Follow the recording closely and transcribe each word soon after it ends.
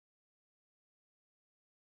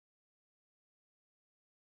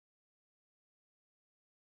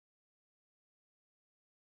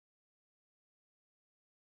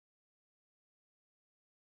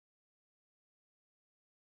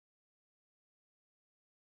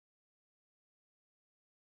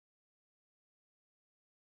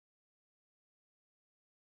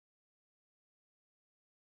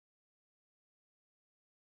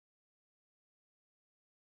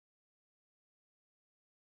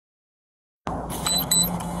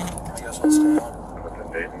Richardson stay on. What's in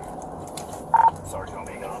Dayton? Sergeant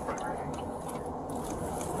Omega on primary.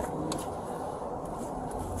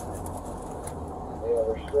 Yeah,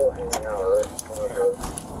 we're still hanging out, right?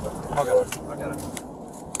 I got it. I got it.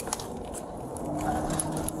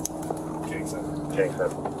 Jason. Jason.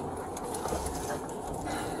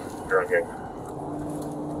 You're on gang.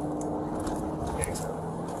 Jason.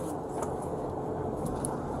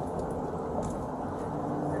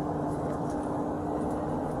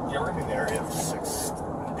 Yeah, we're gonna be in the area of 6th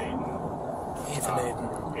and Dayton. 8th and Dayton.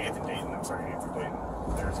 8th and Dayton, I'm sorry, 8th and Dayton.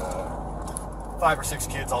 There's 5 or 6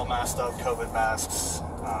 kids all masked up, COVID masks.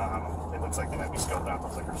 It looks like they might be scoped out the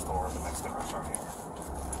liquor store, the Mexican restaurant here.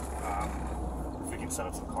 If we can set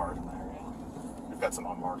up some cars in the area. We've got some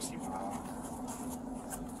unmarked seats around.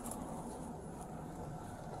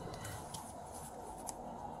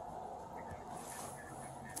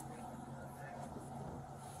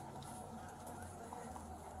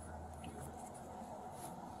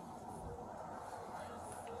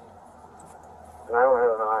 I don't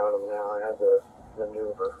have an eye on him now. I have to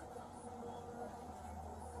maneuver.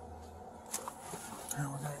 Alright,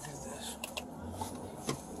 we're gonna do this.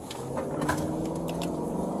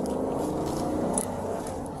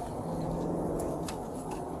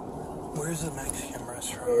 Where's the Mexican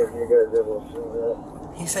restaurant? Are you guys able to see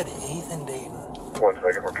that? He said 8th and Dayton. 1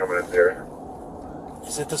 second, we're coming in there.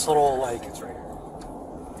 Is it this little, like, It's right here.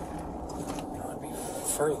 no, it'd be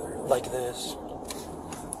further, like this.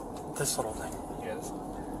 This little thing. Yes.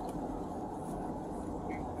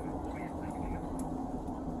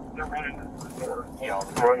 They're running north. Yeah,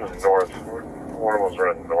 We're running north. One of them's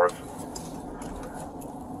running north.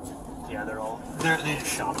 yeah, they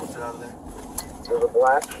just shoplifted out of there. There's a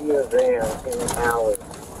black Kia van in the alley.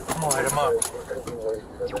 I'm gonna light him up.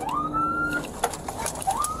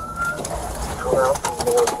 Come out from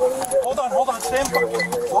north. Hold on, stand by.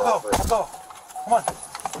 We'll go. Come on.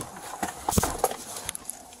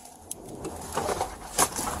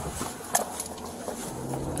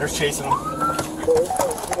 They're chasing them.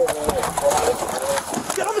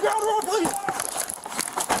 Get on the ground, Aurora, please!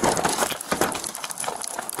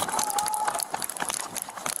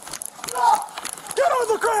 Get on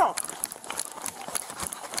the ground!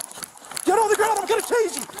 Get on the ground, I'm gonna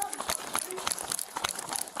chase you!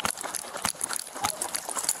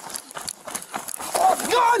 Oh,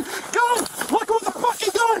 gun! Let go of the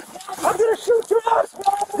fucking gun! I'm gonna shoot your ass!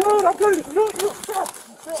 Dude, I'm gonna shoot you!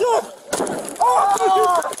 Dude! Oh,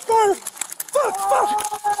 fire! Fuck!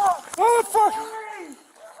 Oh, fuck!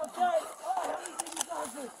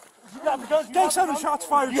 You got the gun? Gang 7 shots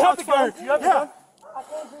fired, You have the shots fired. gun? You have the gun?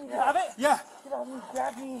 You have it? Yeah. Get off me,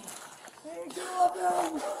 grab me. Hey, get off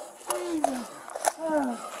me, please.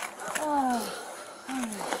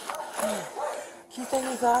 Keep taking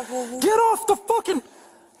off of me. Get off the fucking...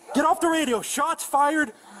 Get off the radio. Shots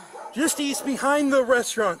fired just east behind the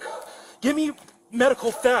restaurant. Give me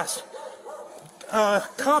medical fast.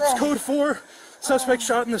 Cops code 4. Suspect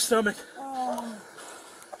shot in the stomach.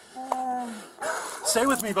 Stay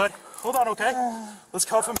with me, bud. Hold on, okay? Let's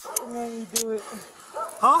cuff him. Let me do it.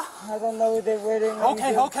 Huh? I don't know what they're waiting on.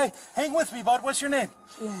 Okay. Hang with me, bud. What's your name?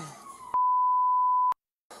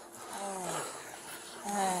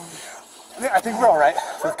 I think we're all right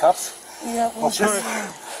with cuffs. Yeah, Well, sure.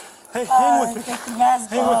 Hey, hang with me. Take the mask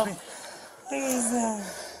Hang off. with me. Please.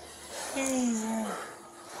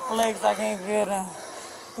 Legs, I can't get them.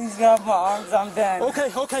 Please get off my arms, I'm done.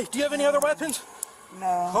 Okay. Do you have any other weapons?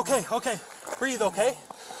 No. Okay. Breathe, okay?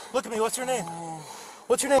 Look at me. What's your name?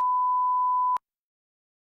 What's your name?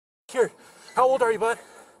 Here. How old are you, bud?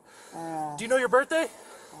 Do you know your birthday?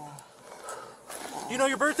 Do you know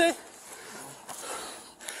your birthday?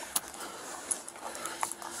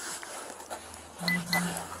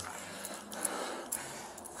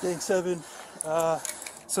 Gang 7.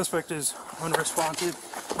 Suspect is unresponsive.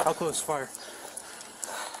 How close fire?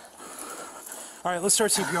 All right, let's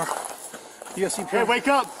start CPR. You got CPR? Hey, wake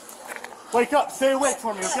up! Wake up! Stay awake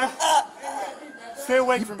for me, okay? Stay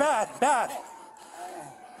awake for me. Bad.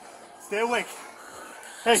 Stay awake.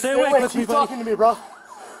 Hey, Stay awake with me, Keep buddy. talking to me, bro.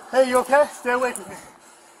 Hey, you okay? Stay awake with me.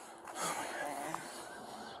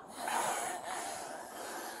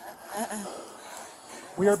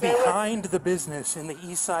 We are behind the business in the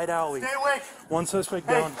east side alley. Stay awake. One suspect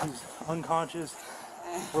down, he's unconscious.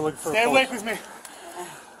 We're looking for a Stay pulse. awake with me.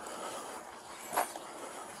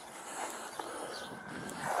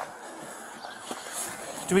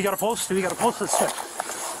 Do we got a pulse? Let's check.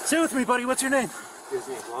 Stay with me, buddy. What's your name?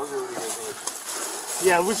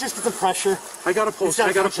 Yeah, let's just get the pressure. I got a pulse.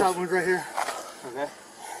 I got a shot wound right here. Okay.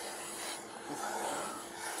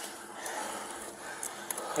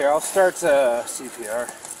 Here, I'll start CPR.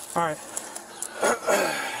 All right.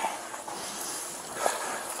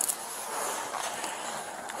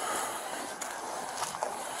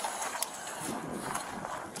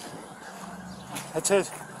 That's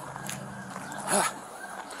it.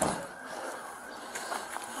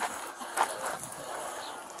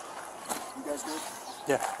 You guys good?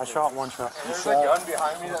 Yeah, I shot one shot. There's a gun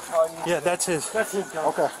behind me that probably needs. Yeah, that's his. That's his gun.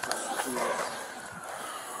 Okay.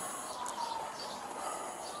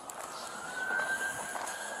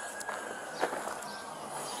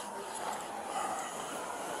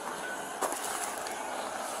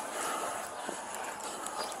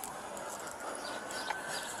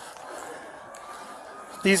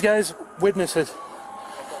 These guys, witnesses.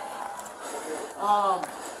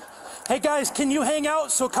 Hey guys, can you hang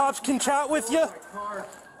out so cops can chat with you?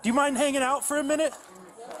 Do you mind hanging out for a minute?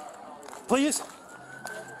 Please?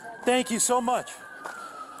 Thank you so much.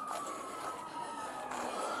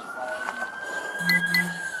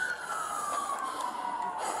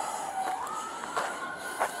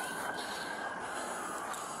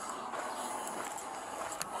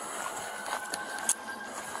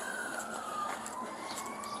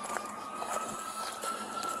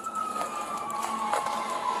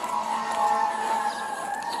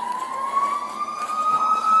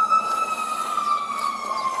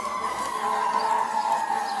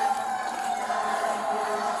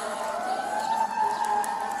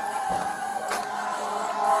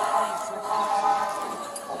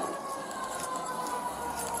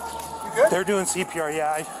 They're doing CPR,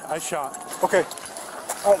 yeah, I shot. Okay.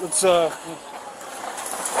 All right, let's, right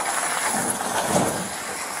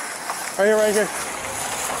here.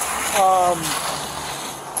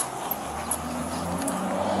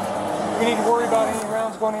 We need to worry about any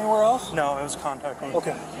rounds going anywhere else? No, it was contact.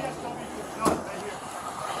 Okay.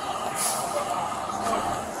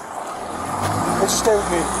 Let's stay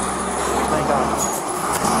with me. Thank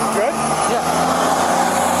God. Good? Yeah.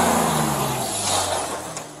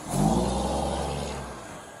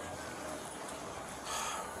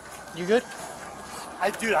 You good?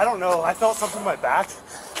 Dude, I don't know. I felt something in my back,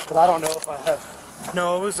 but I don't know if I have.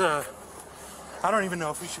 No, it was I don't even know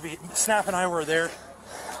if we should be. Snap and I were there.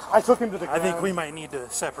 I took him to the I ground. think we might need to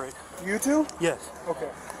separate. You two? Yes. Okay.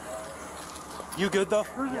 You good though?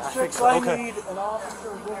 Yeah, I think so. Okay. need an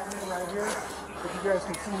officer with me right here. If you guys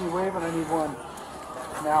can see me waving, I need one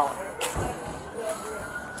now.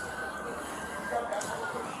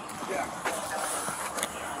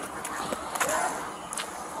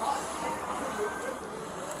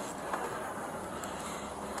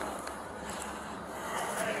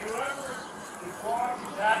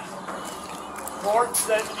 Mark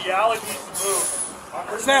said the alley needs to move.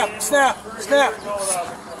 Snap, snap, snap.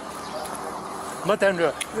 Let them do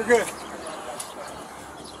it. You're good.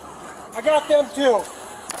 I got them too.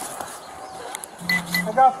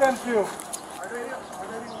 I got them too.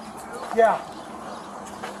 Yeah.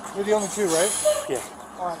 You're the only two, right? Yeah.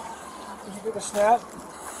 All right. Can you get with Snap?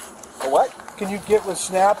 A what? Can you get with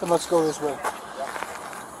Snap and let's go this way?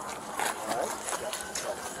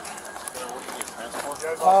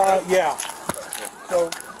 Yeah. So,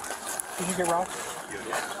 can you get rocks?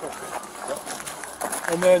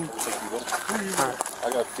 And then, I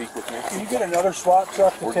got feet with me. can you get another SWAT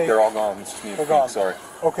truck to take? They're all gone. It's just me and They're feet, gone. sorry.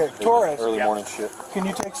 Okay, Torres, Early morning shit. can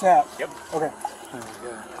you take Snap? Yep. Okay.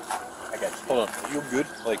 I got you. Hold on. Are you good?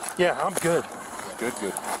 Like, Yeah, I'm good. good.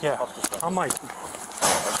 Yeah. I'm like, I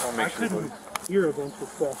just want to make sure. couldn't hear a bunch of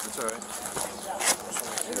stuff. It's alright.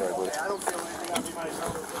 You're alright, buddy.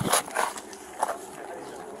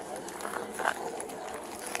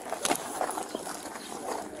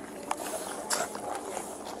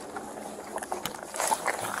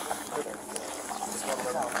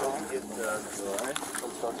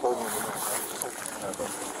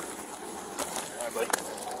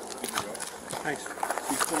 thanks.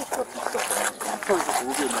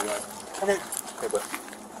 We'll do it, my guy. Okay. Okay, bud.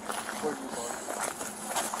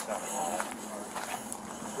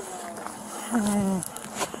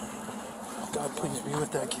 God, please be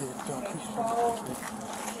with that kid. God, please be with that kid.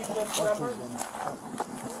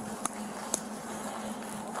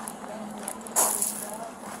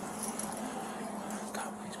 God,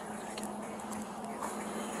 please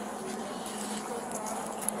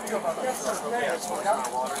be with that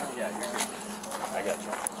kid. I got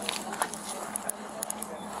you.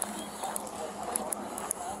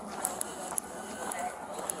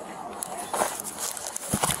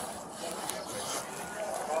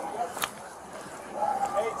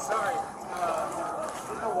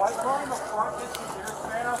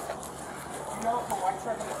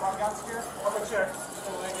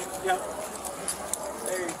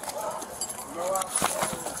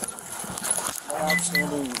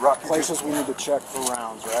 outstanding places we need to check for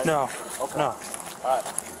rounds, right? No. Okay. No. Alright.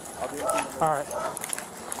 I'll be at the All right.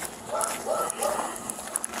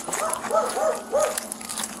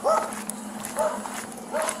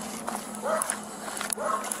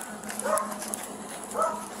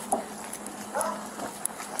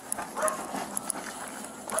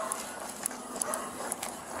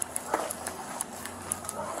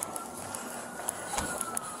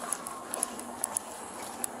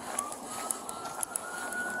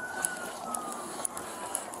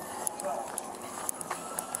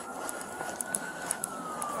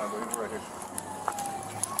 Right here.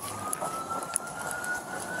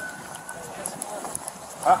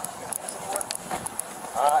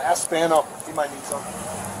 Ask Spano. He might need some.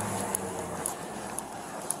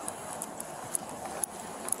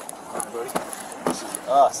 Alright, buddy. This is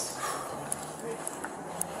us.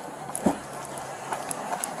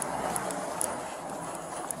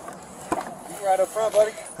 You right up front,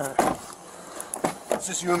 buddy. It's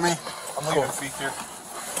just you and me. I'm leaving feet here.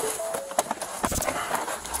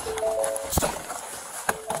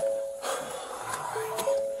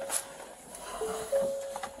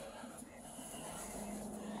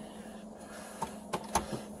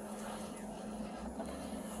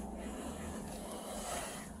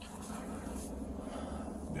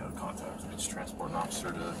 Contact its transport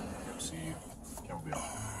officer to see you. Can't be on.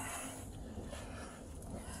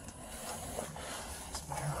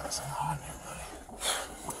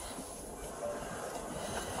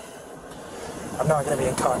 I'm not going to be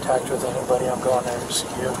in contact with anybody. I'm going there to see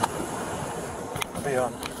you. I'll be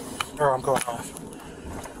on, or I'm going off.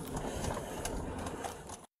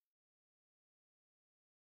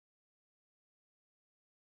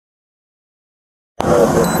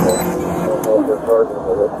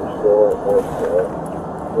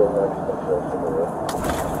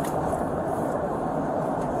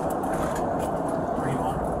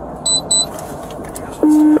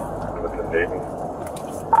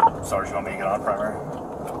 Sarge, you want me to get on primary?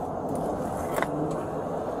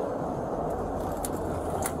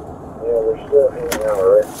 Yeah, we're still hanging out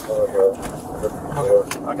right in front of the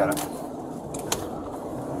I got it.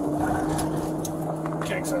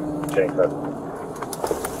 Jackson. Jackson.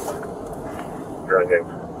 You're on game.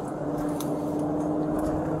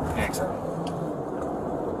 Jackson.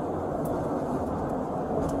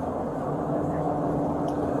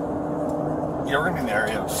 Yeah, we're gonna be in the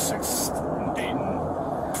area of 6th and Dayton.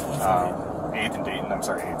 8th and Dayton, I'm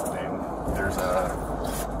sorry, 8th and Dayton. There's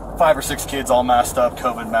 5 or 6 kids all masked up,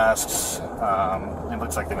 COVID masks. It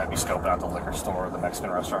looks like they might be scoping out the liquor store or the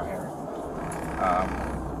Mexican restaurant here.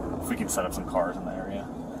 If we can set up some cars in the area.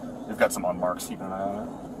 They've got some unmarked, keeping an eye on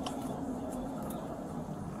it.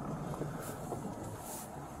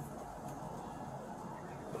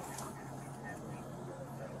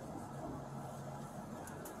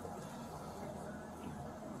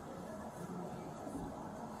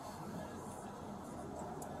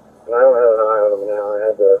 I don't have an eye on them now. I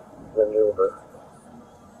had to maneuver.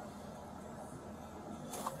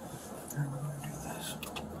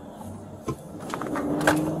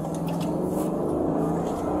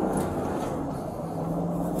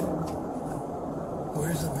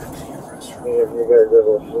 Where's the Mexican restaurant? Any of you guys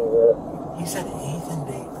ever seen that? He said 8th and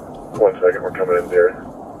Dayton. 1 second, we're coming in there.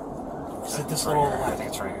 Is it this little, I like, think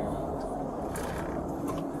it's right here.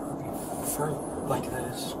 for, like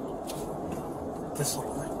this? This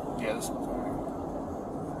little thing. Yeah, this one's right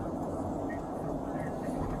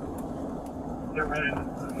They're running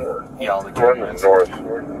north. here. Yeah, all the Running kids. north.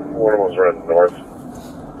 One of them's running north.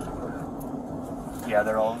 Yeah,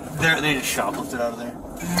 they just shoplifted out of there.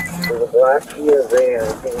 There's a black Kia van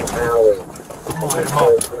in the alley. Oh,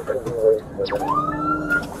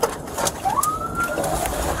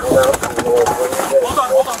 Come out from the north. Hold on.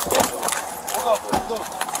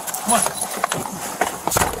 Come on.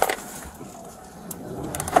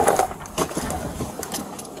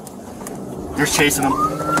 You're chasing them.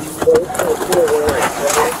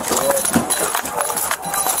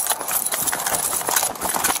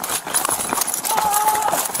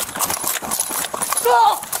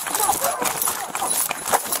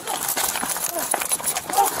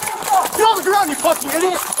 Get on the ground, you fucking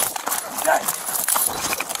idiot!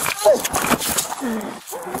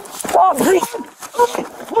 Oh, please!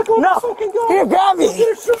 No! Here, grab me!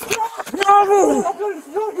 Grab me!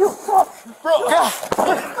 Bro,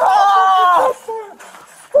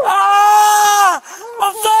 Ah!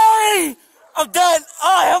 I'm sorry! I'm dead!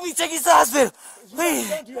 Oh, help me take you to the hospital! Please!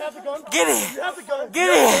 do you have the gun? Get it! You have the gun. Get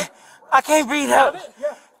it! I can't breathe out!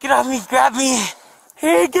 Yeah. Get off me! Grab me!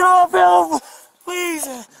 Here, get off him! Please!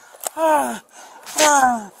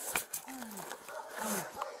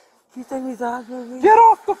 You take me to the hospital? Get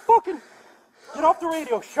off the fucking... Get off the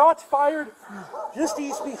radio. Shots fired just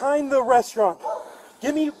east behind the restaurant.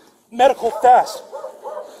 Give me medical fast.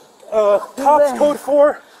 Cops code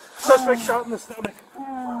 4. Suspect shot in the stomach.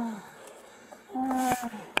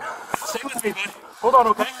 Stay with me, bud. Hold on,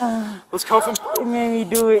 okay? Let's cuff him. They made me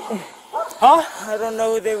do it. Huh? I don't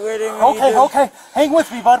know where they made me do it. Okay. Hang with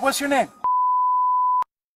me, bud. What's your name?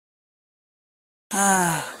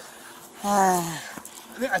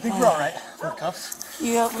 I think we're all right. Cuffs.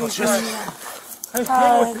 You help me. Hey,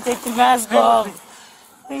 hang with me. Take the mask off.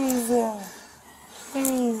 Please.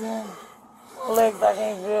 Please. My legs, I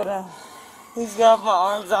can't feel them. Please get off my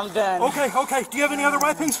arms. I'm done. Okay. Do you have any other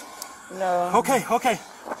weapons? No. Okay.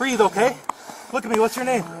 Breathe, okay? Look at me. What's your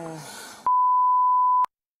name?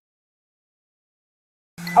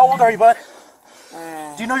 How old are you, bud?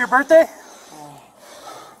 Do you know your birthday?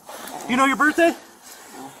 Do you know your birthday?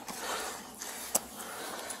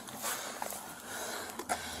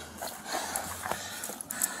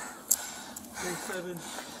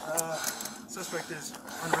 Suspect is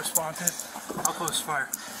unresponsive. I'll close fire.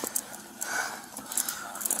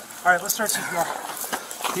 All right, let's start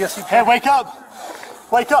CPR. Yes, CPR. Hey, wake up!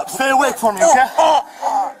 Wake up! Stay awake for me, okay?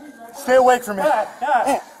 Stay awake for me.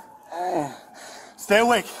 Stay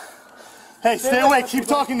awake. Hey, stay awake. Keep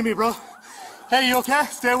talking to me, bro. Hey, you okay?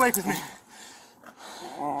 Stay awake with me.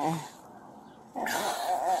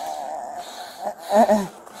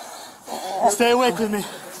 Stay awake with me.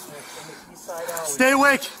 Stay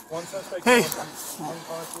awake. Hey.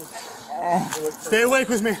 Stay awake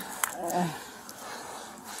with me.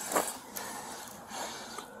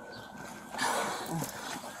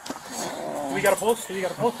 We got a pulse?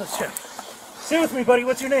 Let's check. Stay with me, buddy.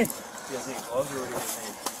 What's your name?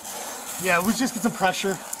 Yeah, we just get some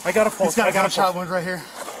pressure. I got a pulse. I got a shot wound right here.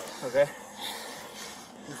 Okay.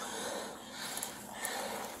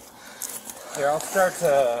 Here, I'll start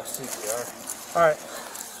CPR. All right.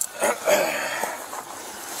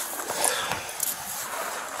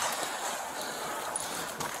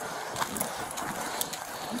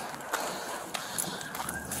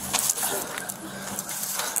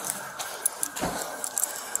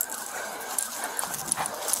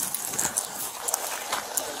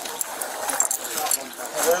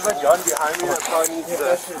 There's a gun behind me that probably needs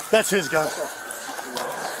to... That's his gun.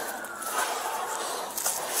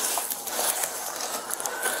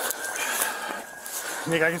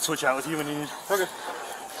 Nick, I can switch out with you when you need. Okay.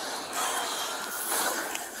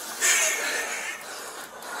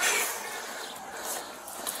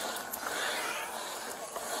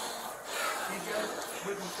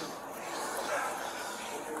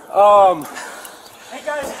 Hey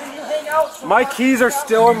guys, can you hang out? My keys are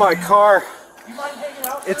still in my car.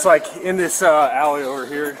 It's like in this alley over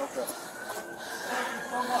here.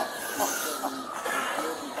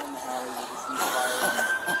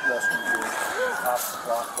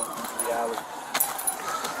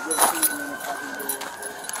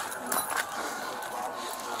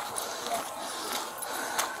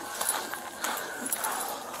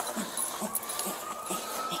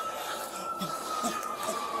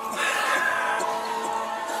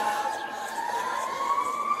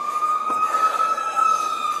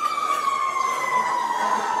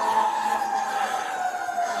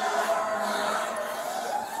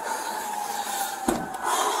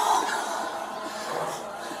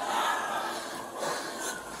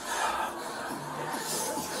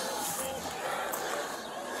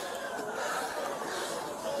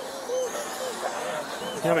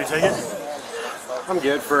 You want me to take it? I'm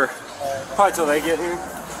good for probably till they get here.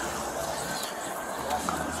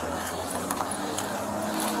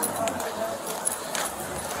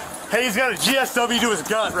 Hey, he's got a GSW to his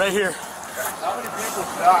gut right here. How many people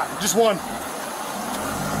died? Just one.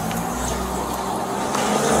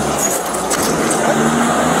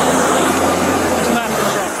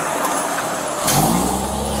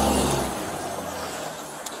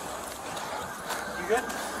 You good?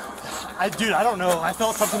 Dude, I don't know. I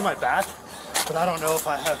felt something in my back, but I don't know if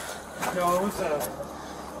I have. No, it was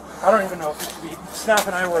I don't even know if it could be. Snap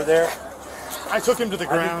and I were there. I took him to the I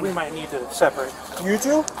think ground. we might need to separate. You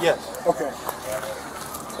two? Yes. Okay.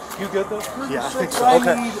 You good though? Yeah, I think so. I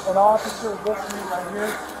Okay. need an officer with me right here.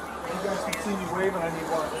 You guys can see me waving. I need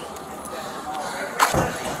one.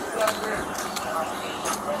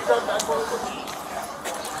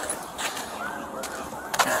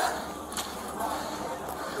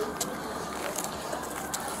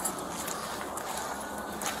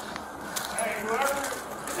 Hey, whoever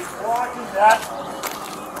is blocking that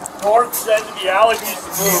north end of the alley needs to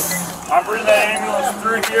move. I'm bringing that ambulance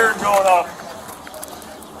through here and going up.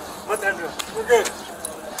 Let them do it. We're good.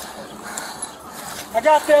 I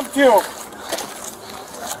got them too.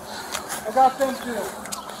 I got them too.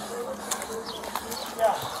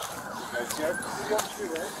 Yeah. You guys good? You got them too,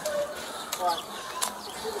 right? All right.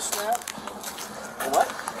 Can you give a snap? What?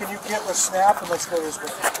 Can you give a snap and let's go this way?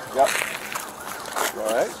 Yep. All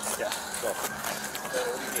right? Yeah.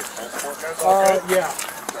 Okay. Yeah.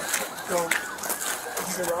 So,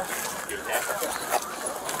 you get off?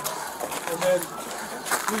 And then,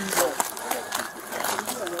 here you go.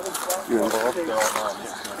 You involved?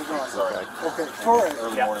 Sorry. Okay, Torres,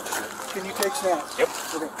 Early morning. can you take snaps? Yep.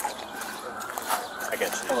 Okay. I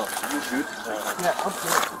got you. Hold on. You good? Yeah, I'm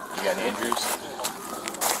good. You got any injuries?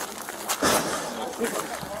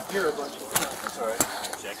 Here a bunch. Sorry.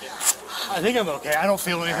 Check it. I think I'm okay. I don't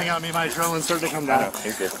feel anything on me. My adrenaline's starting to come down.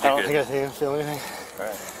 You're good. I don't think I feel anything. All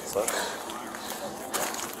right. Slow.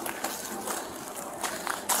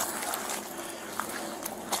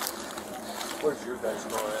 Where's your guys'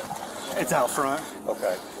 door at? It's out front.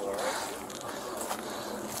 Okay. All right.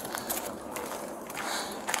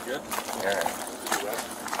 Good? All right.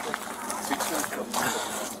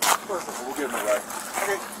 Perfect. We'll give him a ride.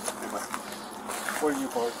 Okay. Where are you,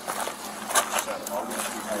 Bart?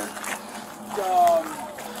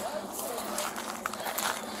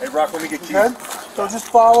 Hey, Rock, let me get keys. Good? So just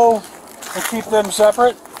follow and keep them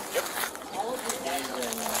separate?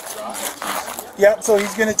 Yep, so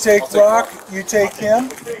he's going to take Rock, you take him,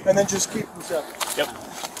 and then just keep them separate. Yep.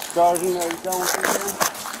 Darlene, are you done with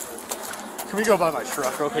him? Can we go by my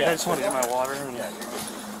truck real quick? I just want to get my water. And...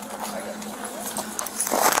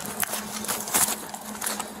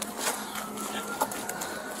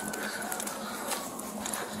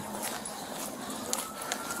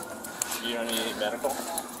 You don't need any medical?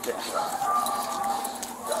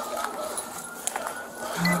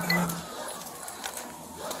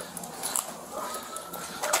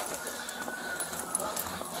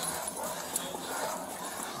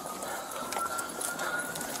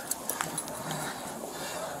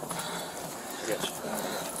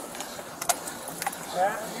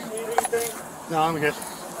 Matt, do you need anything? No, I'm good.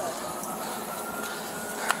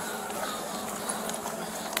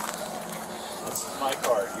 This is my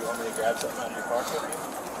car. Do you want me to grab something out of your car for you?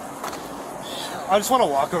 I just want to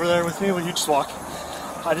walk over there with me. Will you just walk?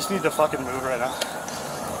 I just need to fucking move right now.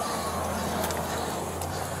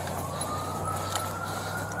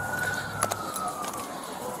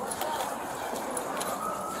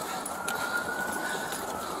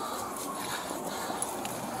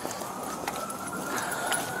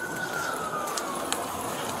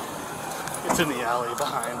 It's in the alley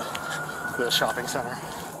behind the shopping center.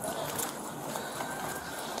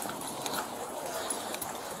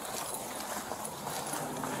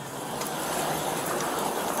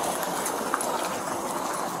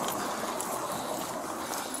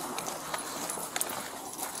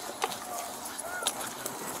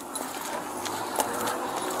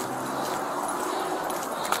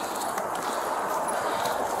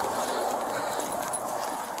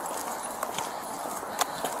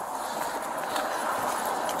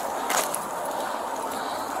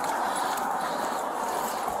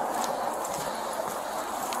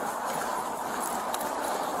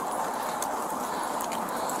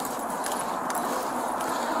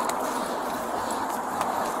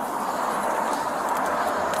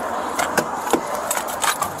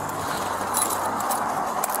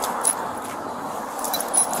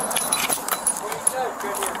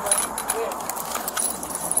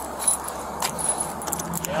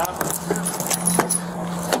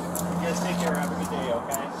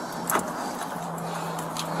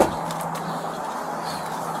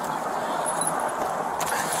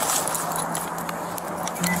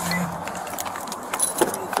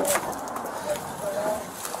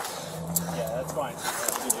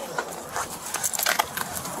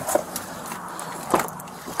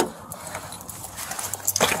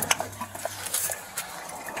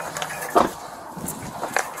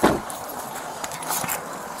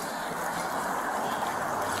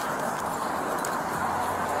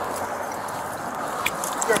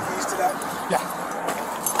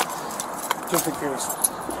 Just in case.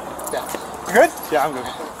 Yeah. You good? Yeah, I'm good.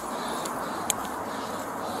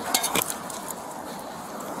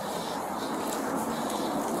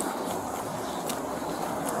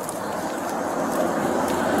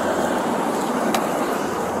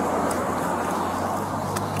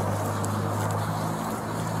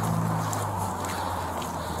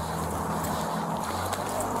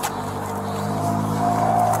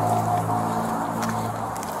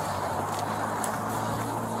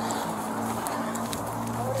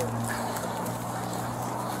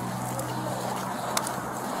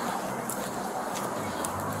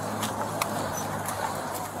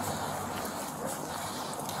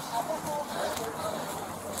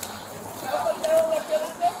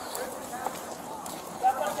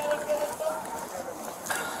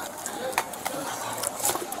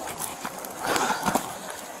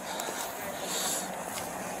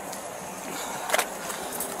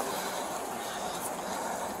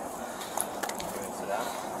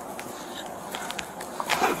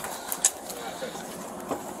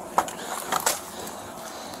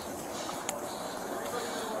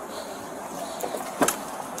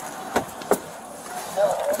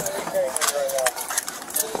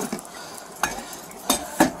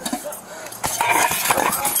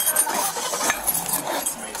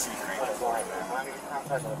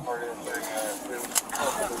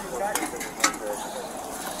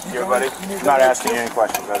 You buddy? I'm not asking you any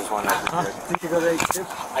questions. I just want to know. Think you go to HQ?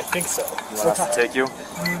 I think so. You want us to take you?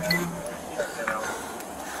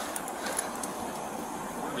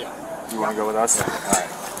 Yeah. You want to go with us? All right.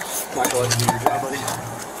 Michael, let's do your job, buddy.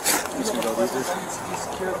 You can go leave this.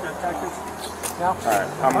 Now? All right.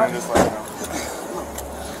 I'm going to just let you know.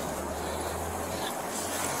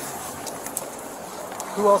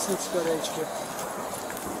 Who else needs to go to HQ?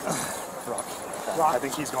 Rock. Rock? I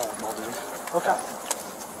think he's going with Muldoon. Okay.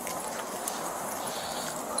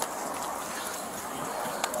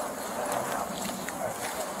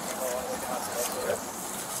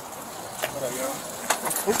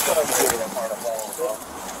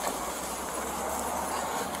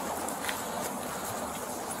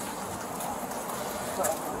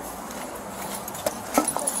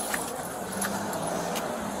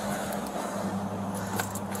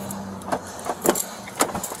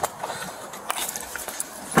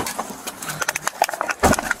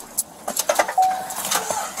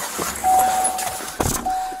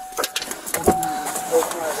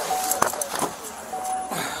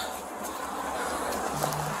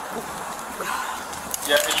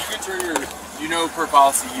 Yeah, and you can turn your, per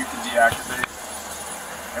policy, you can deactivate,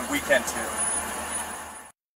 and we can too.